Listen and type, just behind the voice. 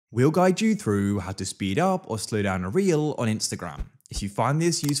We'll guide you through how to speed up or slow down a reel on Instagram. If you find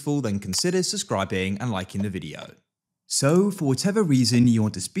this useful, then consider subscribing and liking the video. So, for whatever reason you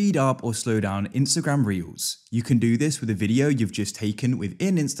want to speed up or slow down Instagram Reels, you can do this with a video you've just taken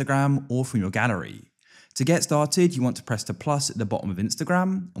within Instagram or from your gallery. To get started, you want to press the plus at the bottom of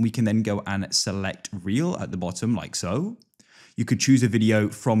Instagram, and we can then go and select Reel at the bottom like so. You could choose a video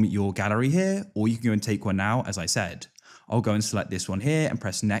from your gallery here, or you can go and take one now, as I said. I'll go and select this one here and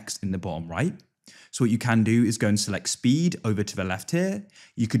press next in the bottom right. So what you can do is go and select speed over to the left here.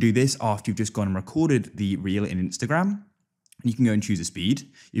 You could do this after you've just gone and recorded the reel in Instagram. You can go and choose a speed.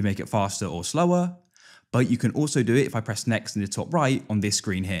 You make it faster or slower. But you can also do it if I press next in the top right on this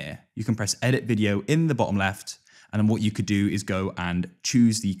screen here. You can press edit video in the bottom left. And then what you could do is go and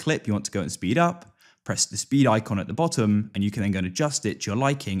choose the clip you want to go and speed up. Press the speed icon at the bottom, and you can then go and adjust it to your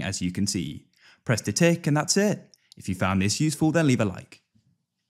liking, as you can see. Press the tick, and that's it. If you found this useful, then leave a like.